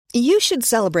You should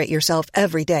celebrate yourself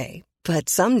every day, but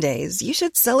some days you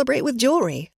should celebrate with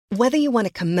jewelry. Whether you want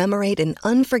to commemorate an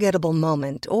unforgettable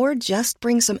moment or just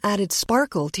bring some added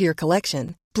sparkle to your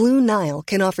collection, Blue Nile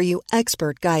can offer you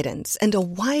expert guidance and a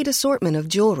wide assortment of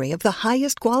jewelry of the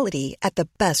highest quality at the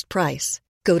best price.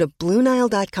 Go to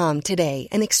BlueNile.com today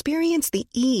and experience the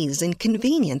ease and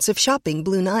convenience of shopping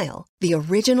Blue Nile, the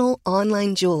original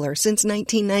online jeweler since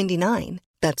 1999.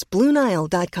 That's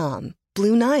BlueNile.com.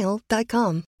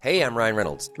 BlueNile.com. Hey, I'm Ryan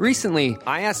Reynolds. Recently,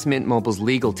 I asked Mint Mobile's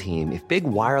legal team if big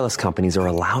wireless companies are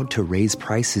allowed to raise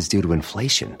prices due to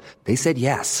inflation. They said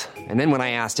yes. And then when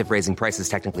I asked if raising prices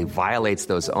technically violates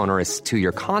those onerous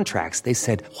two-year contracts, they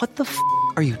said, "What the f***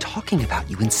 are you talking about,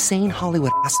 you insane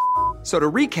Hollywood ass?" So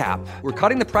to recap, we're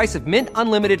cutting the price of Mint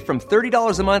Unlimited from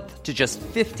 $30 a month to just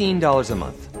 $15 a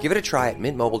month. Give it a try at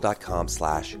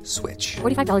mintmobile.com/switch.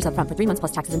 $45 up front for 3 months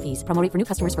plus taxes and fees. Promo rate for new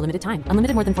customers for limited time.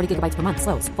 Unlimited more than 40 gigabytes per month.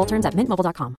 Slows full terms at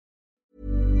mintmobile.com.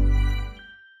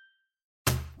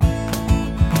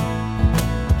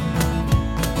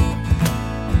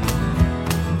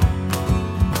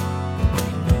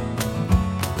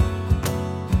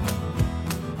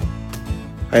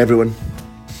 Hi everyone.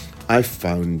 I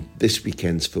found this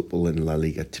weekend's football in La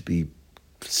Liga to be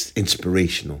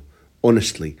inspirational.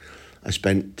 Honestly, I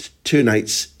spent 2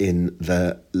 nights in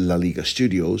the La Liga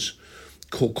studios,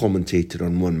 co-commentated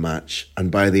on one match,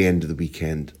 and by the end of the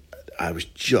weekend, I was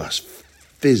just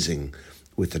fizzing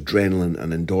with adrenaline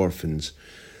and endorphins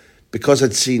because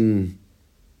I'd seen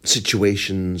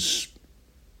situations,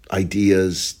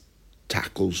 ideas,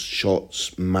 tackles,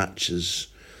 shots, matches,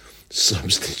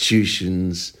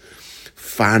 substitutions,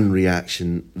 fan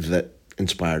reaction that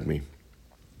inspired me.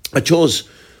 I chose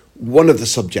one of the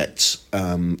subjects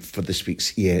for this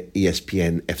week's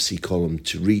ESPN FC column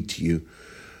to read to you,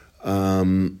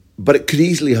 but it could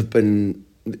easily have been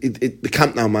the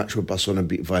Camp Nou match where Barcelona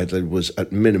beat Valladolid was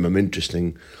at minimum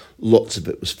interesting. Lots of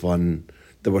it was fun.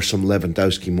 There were some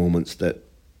Lewandowski moments that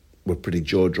were pretty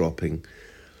jaw-dropping.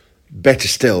 Better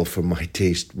still, for my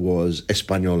taste, was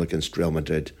Espanyol against Real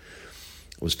Madrid.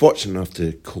 I was fortunate enough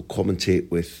to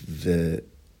co-commentate with the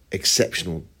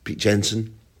exceptional Pete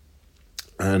Jensen,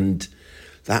 and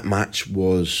that match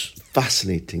was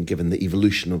fascinating given the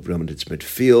evolution of Real Madrid's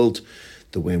midfield,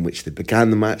 the way in which they began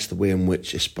the match, the way in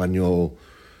which Espanyol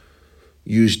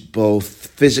used both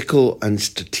physical and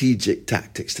strategic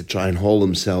tactics to try and haul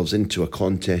themselves into a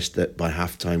contest that by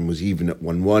half-time was even at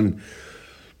 1-1.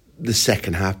 The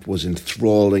second half was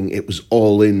enthralling. It was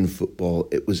all-in football.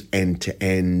 It was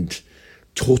end-to-end.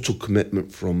 Total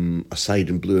commitment from a side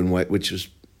in blue and white, which was,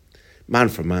 man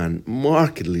for man,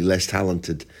 markedly less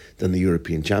talented than the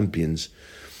European champions.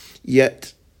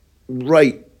 Yet,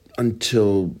 right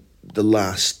until the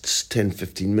last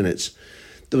 10-15 minutes,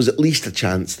 there was at least a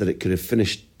chance that it could have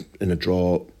finished in a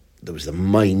draw. There was a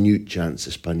minute chance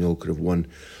Espanyol could have won.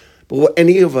 But what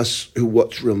any of us who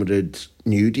watched Real Madrid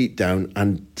knew deep down,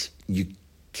 and you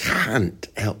can't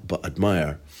help but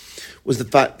admire, was the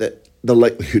fact that the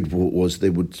likelihood was they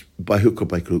would, by hook or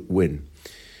by crook, win.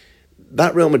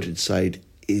 That Real Madrid side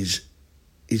is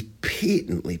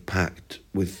patently packed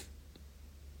with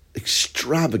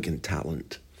extravagant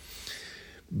talent.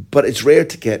 But it's rare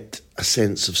to get a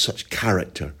sense of such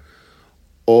character,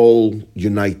 all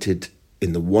united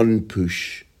in the one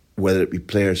push, whether it be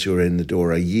players who are in the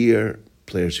door a year,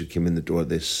 players who came in the door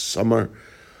this summer.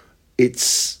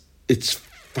 It's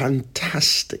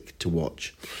fantastic to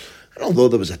watch. And although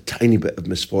there was a tiny bit of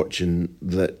misfortune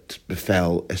that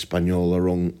befell Espanyol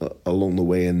along the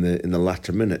way in the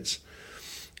latter minutes,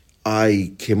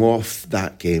 I came off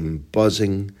that game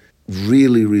buzzing,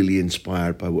 really, really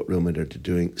inspired by what Real Madrid are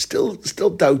doing. Still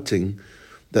doubting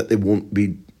that they won't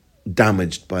be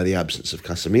damaged by the absence of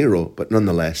Casemiro, but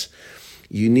nonetheless,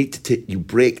 you need to you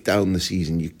break down the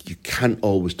season. You can't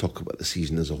always talk about the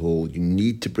season as a whole. You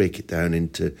need to break it down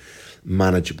into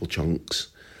manageable chunks.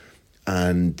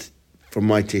 And for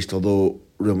my taste, although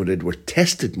Real Madrid were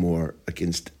tested more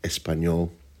against Espanyol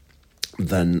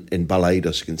than in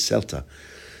Balaidos against Celta,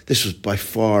 this was by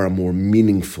far a more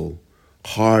meaningful,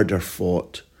 harder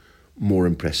fought, more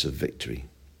impressive victory.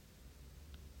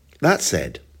 That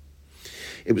said,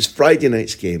 it was Friday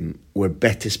night's game where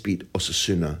Betis beat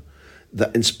Osasuna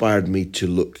that inspired me to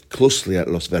look closely at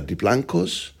Los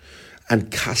Verdiblancos and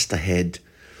cast ahead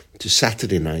to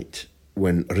Saturday night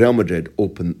when Real Madrid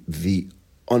opened the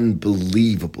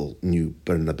unbelievable new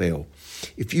Bernabeu.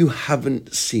 If you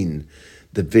haven't seen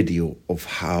the video of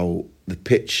how the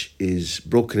pitch is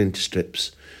broken into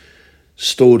strips,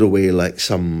 stowed away like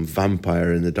some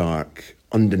vampire in the dark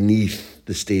underneath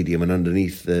the stadium and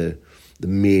underneath the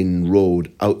main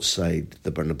road outside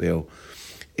the Bernabeu,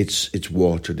 It's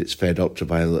watered, it's fed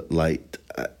ultraviolet light.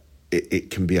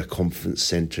 It can be a conference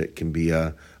centre, it can be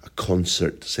a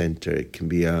concert centre, it can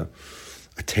be a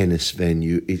tennis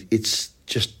venue. It's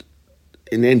just,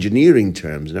 in engineering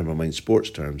terms, never mind sports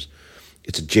terms,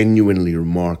 it's a genuinely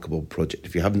remarkable project.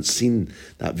 If you haven't seen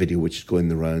that video, which is going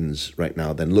the rounds right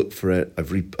now, then look for it.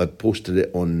 I've posted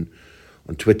it on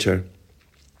Twitter.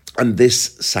 And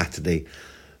this Saturday,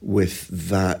 with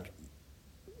that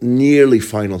nearly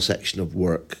final section of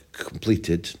work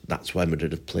completed, that's why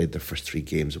Madrid have played their first 3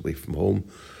 games away from home.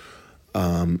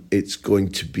 It's going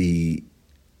to be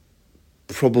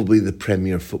probably the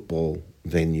premier football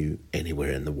venue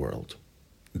anywhere in the world.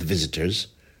 The visitors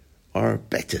are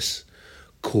Betis,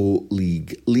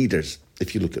 co-league leaders,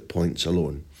 if you look at points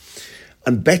alone.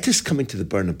 And Betis coming to the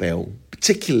Bernabeu,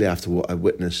 particularly after what I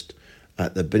witnessed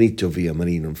at the Benito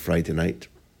Villamarín on Friday night,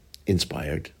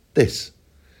 inspired this.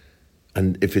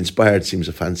 And if inspired seems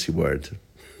a fancy word,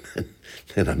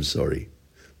 then I'm sorry,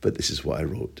 but this is what I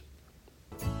wrote.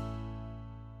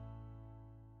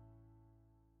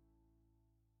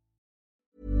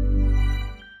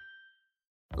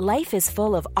 Life is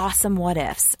full of awesome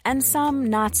what-ifs, and some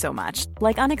not so much,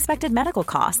 like unexpected medical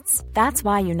costs. That's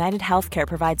why United Healthcare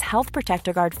provides Health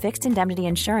Protector Guard fixed indemnity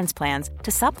insurance plans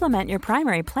to supplement your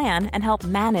primary plan and help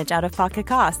manage out-of-pocket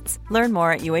costs. Learn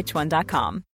more at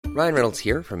uh1.com. Ryan Reynolds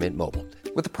here from Mint Mobile.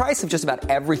 With the price of just about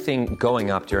everything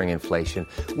going up during inflation,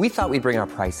 we thought we'd bring our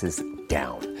prices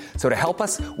down. So to help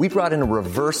us, we brought in a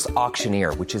reverse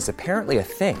auctioneer, which is apparently a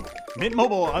thing. Mint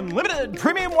Mobile Unlimited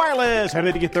Premium Wireless. How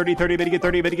to get 30, 30, how to get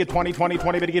 30, how to get 20, 20,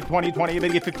 20, how to get 20, 20, how to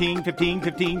get 15, 15,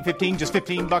 15, 15, just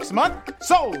 $15 a month?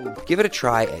 Sold! Give it a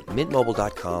try at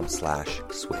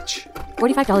mintmobile.com/switch.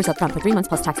 $45 up front for 3 months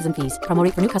plus taxes and fees. Promo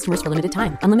rate for new customers for limited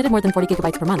time. Unlimited more than 40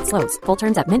 gigabytes per month. Slows full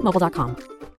terms at mintmobile.com.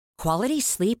 Quality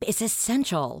sleep is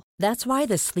essential. That's why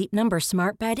the Sleep Number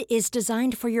Smart Bed is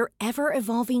designed for your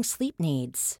ever-evolving sleep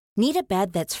needs. Need a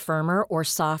bed that's firmer or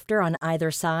softer on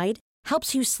either side?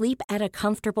 Helps you sleep at a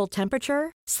comfortable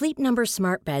temperature? Sleep Number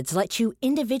Smart Beds let you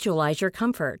individualize your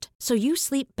comfort, so you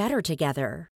sleep better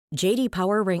together. J.D.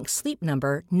 Power ranks Sleep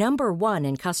Number number 1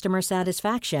 in customer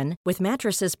satisfaction with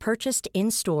mattresses purchased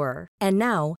in-store. And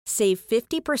now, save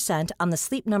 50% on the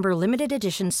Sleep Number Limited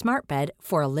Edition Smart Bed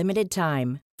for a limited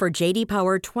time. For J.D.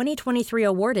 Power 2023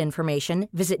 award information,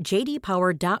 visit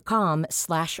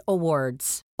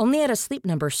jdpower.com/awards. Only at a Sleep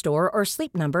Number store or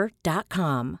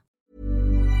sleepnumber.com.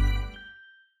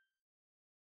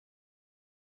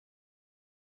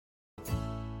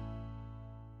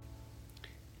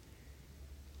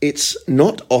 It's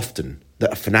not often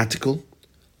that a fanatical,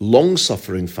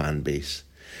 long-suffering fan base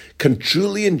can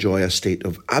truly enjoy a state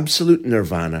of absolute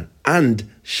nirvana and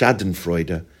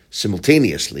schadenfreude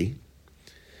simultaneously.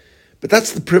 But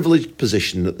that's the privileged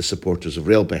position that the supporters of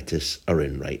Real Betis are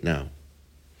in right now.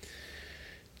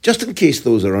 Just in case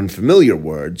those are unfamiliar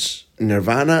words,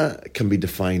 nirvana can be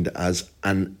defined as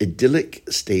an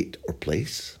idyllic state or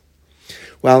place,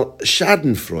 while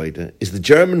schadenfreude is the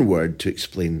German word to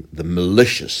explain the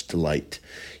malicious delight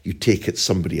you take at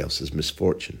somebody else's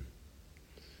misfortune.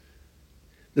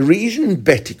 The reason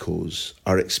Beticos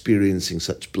are experiencing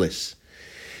such bliss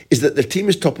is that their team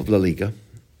is top of La Liga,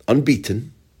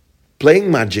 unbeaten,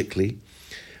 playing magically,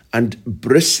 and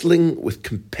bristling with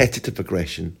competitive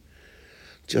aggression,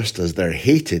 just as their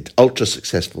hated,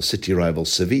 ultra-successful city rival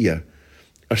Sevilla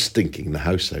are stinking the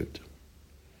house out.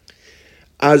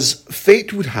 As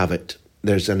fate would have it,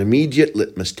 there's an immediate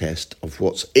litmus test of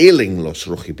what's ailing Los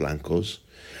Rojiblancos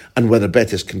and whether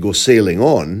Betis can go sailing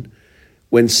on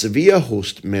when Sevilla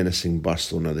host menacing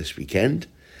Barcelona this weekend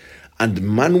and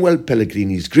Manuel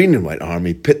Pellegrini's Green and White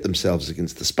Army pit themselves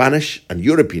against the Spanish and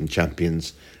European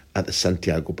champions at the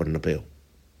Santiago Bernabeu.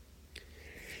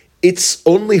 It's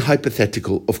only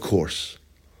hypothetical, of course,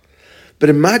 but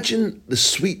imagine the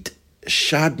sweet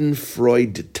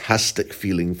schadenfreude-tastic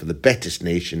feeling for the Betis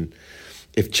nation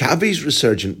if Xavi's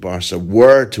resurgent Barca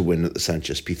were to win at the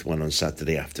Sanchez-Pizjuan on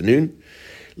Saturday afternoon,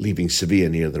 leaving Sevilla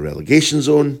near the relegation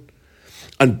zone,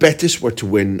 and Betis were to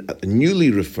win at the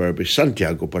newly refurbished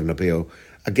Santiago Bernabeu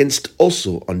against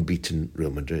also unbeaten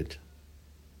Real Madrid.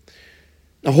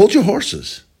 Now hold your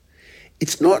horses.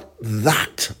 It's not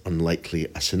that unlikely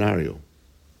a scenario.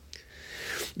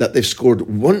 That they've scored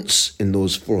once in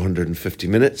those 450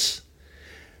 minutes,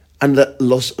 and that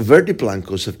Los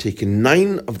Verdiblancos have taken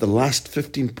 9 of the last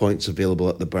 15 points available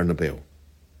at the Bernabeu.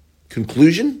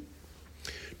 Conclusion?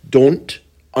 Don't,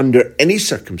 under any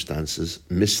circumstances,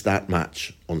 miss that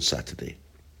match on Saturday.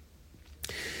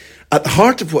 At the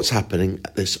heart of what's happening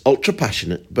at this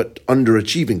ultra-passionate but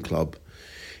underachieving club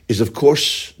is, of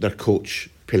course, their coach,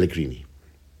 Pellegrini.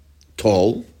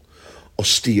 Tall,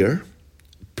 austere,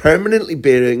 permanently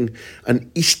bearing an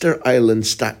Easter Island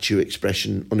statue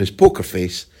expression on his poker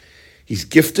face, he's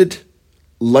gifted,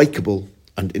 likeable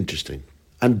and interesting.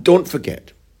 And don't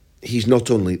forget, he's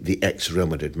not only the ex-Real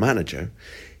Madrid manager,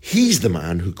 he's the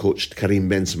man who coached Karim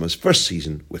Benzema's first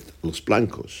season with Los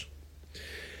Blancos.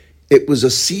 It was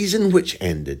a season which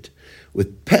ended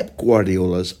with Pep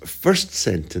Guardiola's first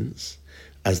sentence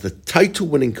as the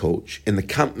title-winning coach in the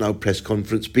Camp Nou press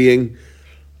conference being,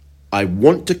 "I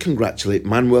want to congratulate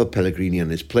Manuel Pellegrini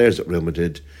and his players at Real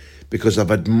Madrid because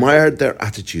I've admired their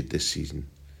attitude this season.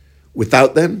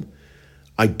 Without them,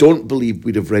 I don't believe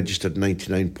we'd have registered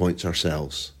 99 points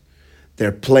ourselves.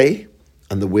 Their play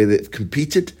and the way they've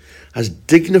competed has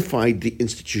dignified the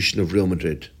institution of Real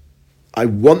Madrid. I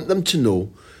want them to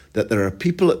know that there are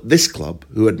people at this club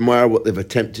who admire what they've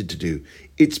attempted to do.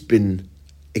 It's been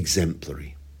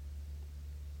exemplary."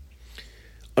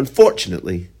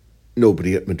 Unfortunately,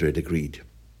 nobody at Madrid agreed.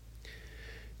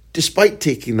 Despite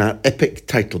taking that epic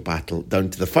title battle down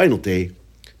to the final day,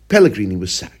 Pellegrini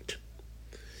was sacked.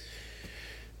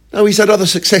 Now, he's had other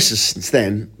successes since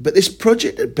then, but this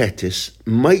project at Betis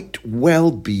might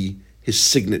well be his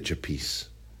signature piece.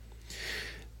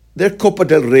 Their Copa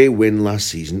del Rey win last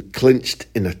season, clinched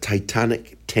in a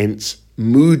titanic, tense,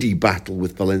 moody battle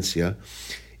with Valencia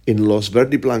in Los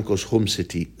Verde Blancos' home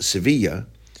city, Sevilla,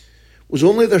 was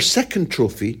only their second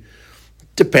trophy,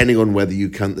 depending on whether you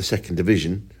count the second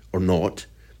division or not,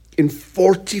 in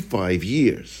 45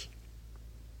 years.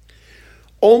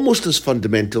 Almost as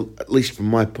fundamental, at least from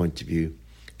my point of view,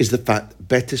 is the fact that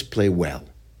Betis play well,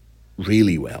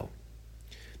 really well.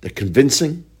 They're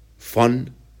convincing,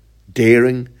 fun,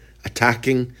 daring,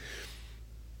 attacking,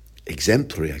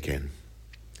 exemplary again.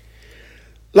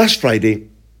 Last Friday,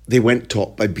 they went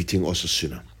top by beating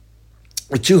Osasuna.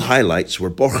 The two highlights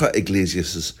were Borja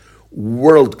Iglesias'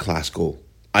 world-class goal.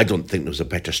 I don't think there was a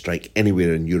better strike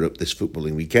anywhere in Europe this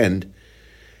footballing weekend.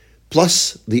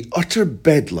 Plus the utter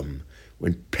bedlam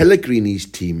when Pellegrini's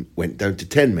team went down to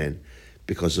 10 men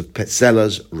because of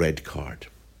Petzella's red card.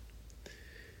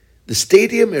 The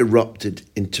stadium erupted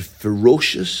into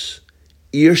ferocious,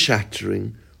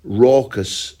 ear-shattering,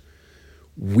 raucous,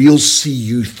 "We'll see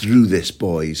you through this,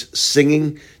 boys,"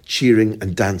 singing, cheering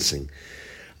and dancing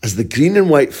as the green and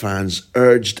white fans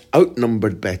urged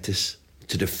outnumbered Betis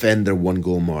to defend their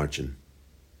one-goal margin.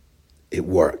 It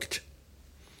worked.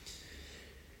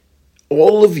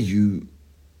 All of you,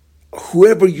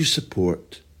 whoever you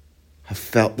support, have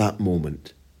felt that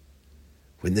moment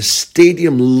when the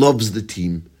stadium loves the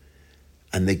team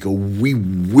and they go, "We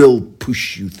will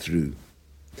push you through."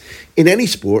 In any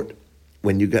sport,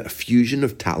 when you get a fusion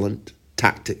of talent,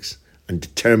 tactics and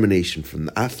determination from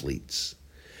the athletes,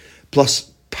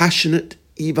 plus passionate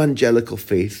evangelical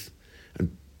faith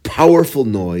and powerful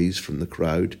noise from the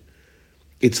crowd,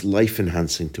 it's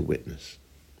life-enhancing to witness.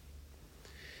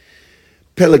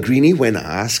 Pellegrini, when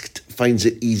asked, finds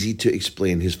it easy to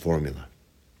explain his formula.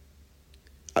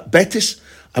 At Betis,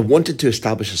 I wanted to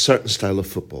establish a certain style of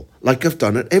football, like I've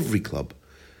done at every club.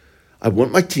 I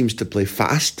want my teams to play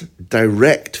fast,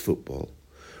 direct football,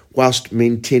 whilst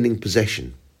maintaining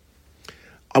possession.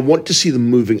 I want to see them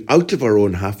moving out of our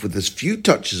own half with as few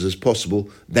touches as possible.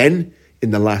 Then,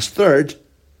 in the last third,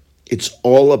 it's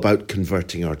all about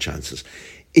converting our chances.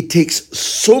 It takes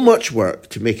so much work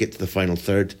to make it to the final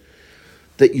third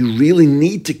that you really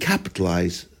need to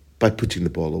capitalise by putting the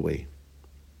ball away.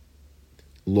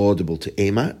 Laudable to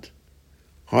aim at,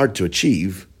 hard to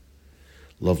achieve,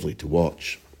 lovely to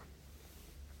watch.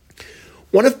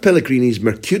 One of Pellegrini's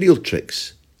mercurial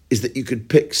tricks is that you could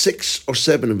pick 6 or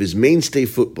 7 of his mainstay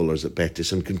footballers at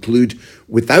Betis and conclude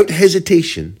without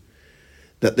hesitation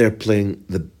that they're playing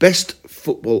the best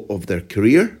football of their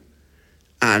career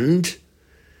and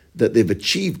that they've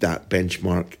achieved that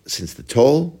benchmark since the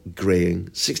tall, greying,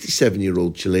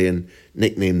 67-year-old Chilean,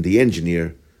 nicknamed the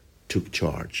Engineer, took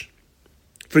charge.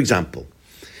 For example,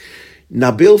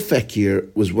 Nabil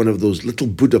Fekir was one of those little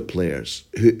Buddha players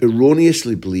who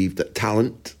erroneously believed that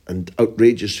talent and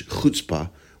outrageous chutzpah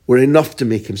were enough to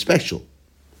make him special.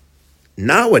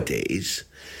 Nowadays,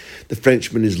 the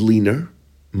Frenchman is leaner,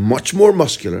 much more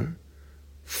muscular,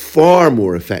 far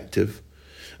more effective,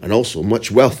 and also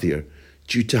much wealthier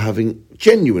due to having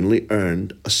genuinely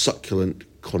earned a succulent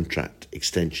contract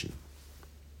extension.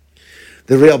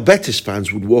 The Real Betis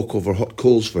fans would walk over hot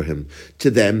coals for him. To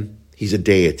them, he's a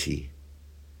deity.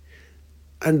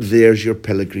 And there's your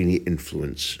Pellegrini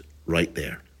influence right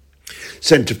there.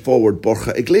 Centre-forward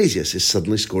Borja Iglesias is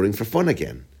suddenly scoring for fun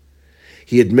again.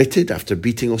 He admitted after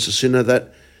beating Osasuna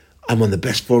that, "I'm on the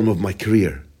best form of my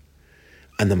career."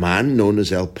 And the man known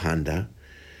as El Panda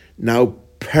now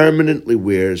permanently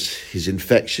wears his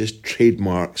infectious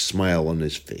trademark smile on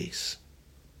his face.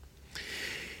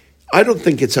 I don't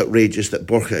think it's outrageous that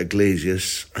Borja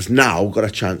Iglesias has now got a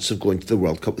chance of going to the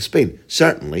World Cup with Spain.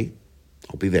 Certainly,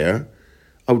 I'll be there.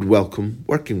 I would welcome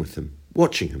working with him,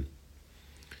 watching him.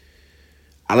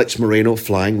 Alex Moreno,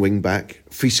 flying wing-back,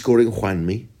 free-scoring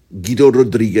Juanmi, Guido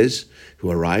Rodriguez,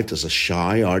 who arrived as a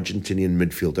shy Argentinian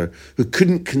midfielder who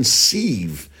couldn't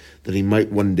conceive that he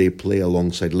might one day play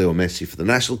alongside Leo Messi for the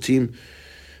national team,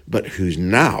 but who's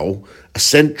now a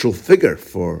central figure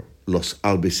for Los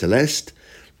Albiceleste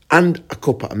and a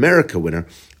Copa America winner.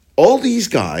 All these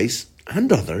guys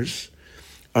and others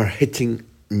are hitting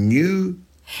new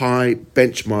high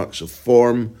benchmarks of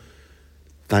form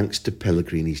thanks to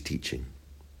Pellegrini's teaching.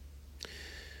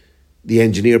 The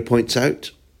engineer points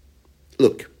out,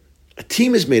 look, a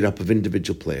team is made up of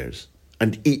individual players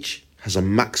and each has a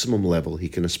maximum level he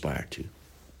can aspire to.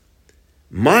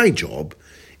 My job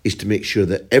is to make sure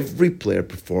that every player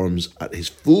performs at his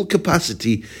full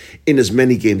capacity in as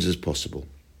many games as possible.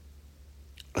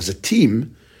 As a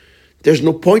team, there's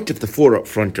no point if the four up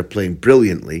front are playing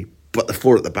brilliantly, but the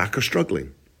four at the back are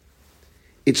struggling.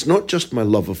 It's not just my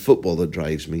love of football that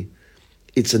drives me,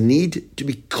 it's a need to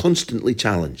be constantly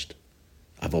challenged.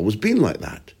 I've always been like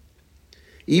that.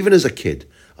 Even as a kid,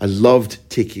 I loved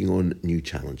taking on new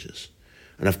challenges,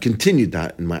 and I've continued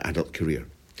that in my adult career.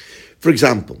 For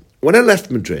example, when I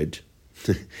left Madrid,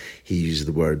 he uses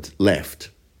the word left,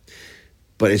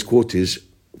 but his quote is,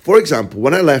 for example,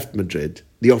 when I left Madrid,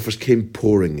 the offers came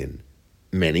pouring in,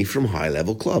 many from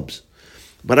high-level clubs.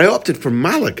 But I opted for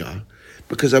Malaga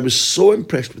because I was so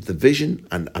impressed with the vision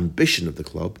and ambition of the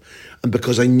club, and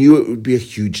because I knew it would be a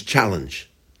huge challenge.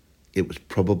 It was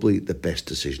probably the best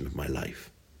decision of my life.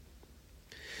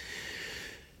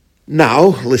 Now,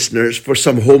 listeners, for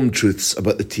some home truths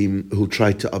about the team who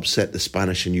tried to upset the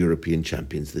Spanish and European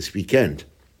champions this weekend.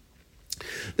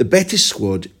 The Betis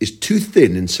squad is too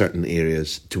thin in certain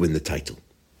areas to win the title.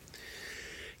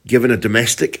 Given a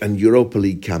domestic and Europa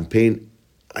League campaign,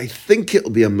 I think it'll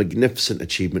be a magnificent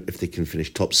achievement if they can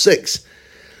finish top 6,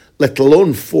 let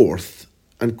alone 4th,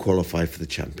 and qualify for the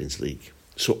Champions League.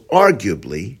 So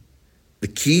arguably, the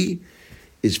key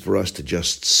is for us to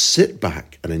just sit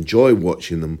back and enjoy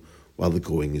watching them while the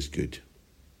going is good.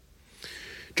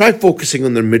 Try focusing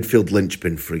on their midfield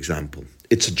linchpin, for example.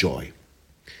 It's a joy.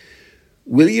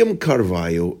 William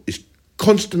Carvalho is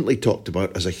constantly talked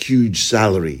about as a huge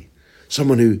salary,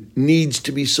 someone who needs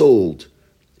to be sold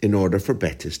in order for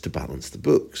Betis to balance the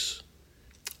books.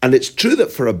 And it's true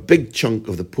that for a big chunk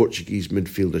of the Portuguese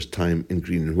midfielder's time in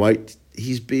green and white,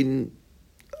 he's been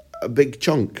a big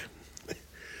chunk.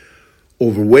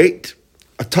 Overweight,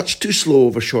 a touch too slow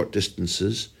over short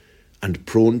distances, and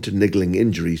prone to niggling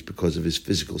injuries because of his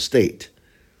physical state.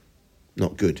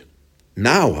 Not good.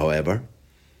 Now, however,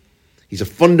 he's a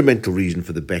fundamental reason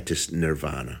for the Betis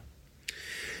nirvana.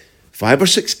 5 or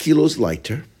 6 kilos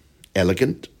lighter,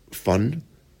 elegant, fun,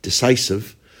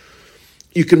 decisive.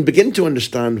 You can begin to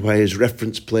understand why his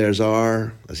reference players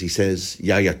are, as he says,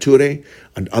 Yaya Toure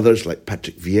and others like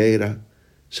Patrick Vieira,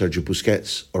 Sergio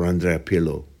Busquets or Andrea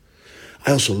Pirlo.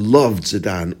 I also loved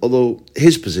Zidane, although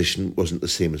his position wasn't the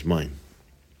same as mine.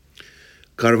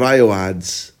 Carvalho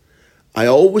adds, I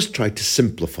always try to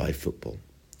simplify football,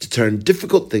 to turn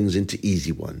difficult things into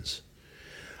easy ones.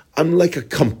 I'm like a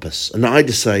compass, and I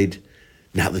decide,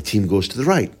 now the team goes to the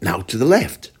right, now to the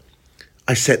left.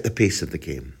 I set the pace of the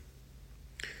game.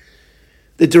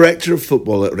 The director of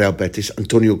football at Real Betis,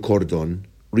 Antonio Cordon,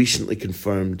 recently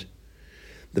confirmed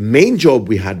the main job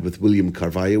we had with William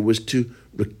Carvalho was to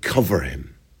recover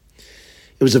him.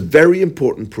 It was a very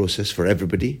important process for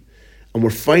everybody, and we're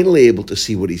finally able to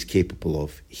see what he's capable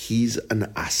of. He's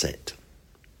an asset.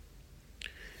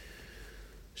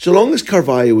 So long as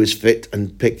Carvalho is fit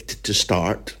and picked to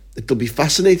start, it'll be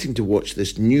fascinating to watch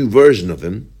this new version of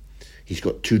him. He's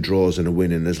got 2 draws and a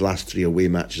win in his last 3 away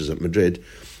matches at Madrid,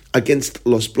 against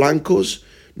Los Blancos,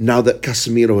 now that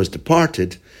Casemiro has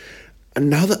departed, and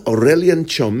now that Aurelien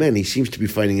Tchouameni seems to be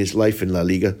finding his life in La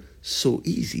Liga so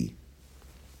easy.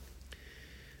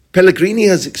 Pellegrini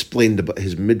has explained about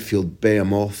his midfield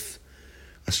behemoth.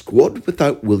 A squad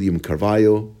without William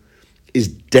Carvalho is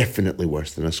definitely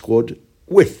worse than a squad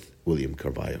with William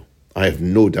Carvalho. I have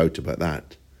no doubt about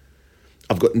that.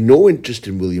 I've got no interest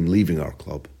in William leaving our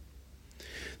club.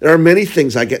 There are many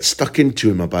things I get stuck into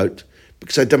him about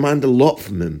because I demand a lot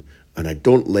from him, and I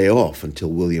don't lay off until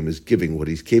William is giving what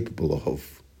he's capable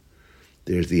of.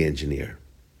 There's the engineer.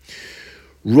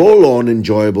 Roll on,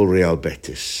 enjoyable Real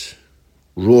Betis.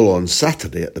 Roll on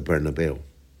Saturday at the Bernabeu.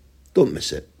 Don't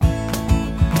miss it.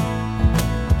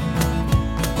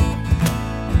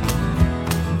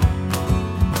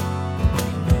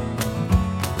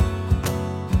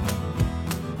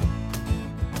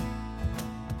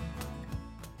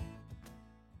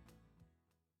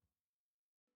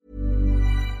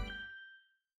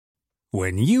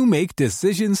 When you make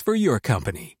decisions for your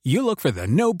company, you look for the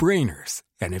no-brainers.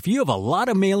 And if you have a lot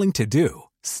of mailing to do,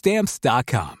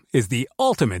 Stamps.com is the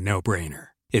ultimate no-brainer.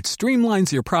 It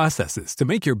streamlines your processes to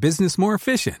make your business more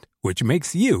efficient, which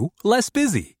makes you less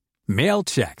busy. Mail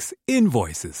checks,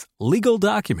 invoices, legal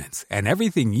documents, and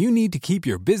everything you need to keep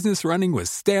your business running with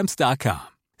Stamps.com.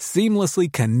 Seamlessly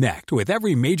connect with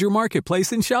every major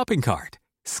marketplace and shopping cart.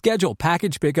 Schedule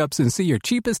package pickups and see your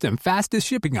cheapest and fastest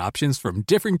shipping options from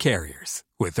different carriers,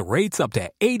 with rates up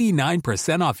to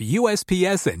 89% off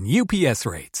USPS and UPS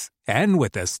rates. And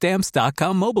with the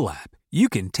Stamps.com mobile app, you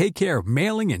can take care of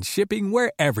mailing and shipping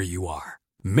wherever you are.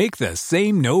 Make the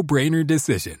same no-brainer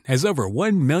decision as over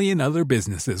 1 million other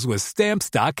businesses with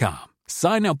Stamps.com.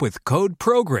 Sign up with code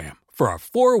PROGRAM for a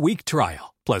 4-week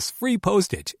trial, plus free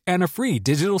postage and a free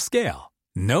digital scale.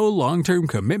 No long-term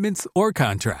commitments or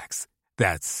contracts.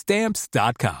 That's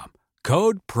Stamps.com.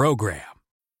 Code PROGRAM.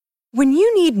 When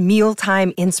you need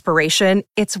mealtime inspiration,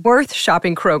 it's worth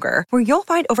shopping Kroger, where you'll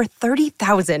find over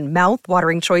 30,000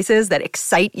 mouth-watering choices that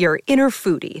excite your inner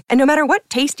foodie. And no matter what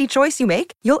tasty choice you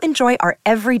make, you'll enjoy our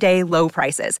everyday low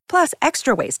prices, plus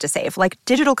extra ways to save, like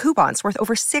digital coupons worth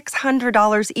over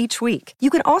 $600 each week. You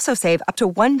can also save up to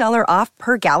 $1 off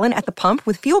per gallon at the pump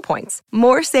with fuel points.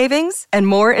 More savings and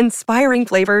more inspiring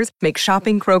flavors make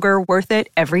shopping Kroger worth it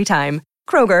every time.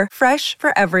 Kroger, fresh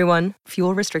for everyone.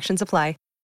 Fuel restrictions apply.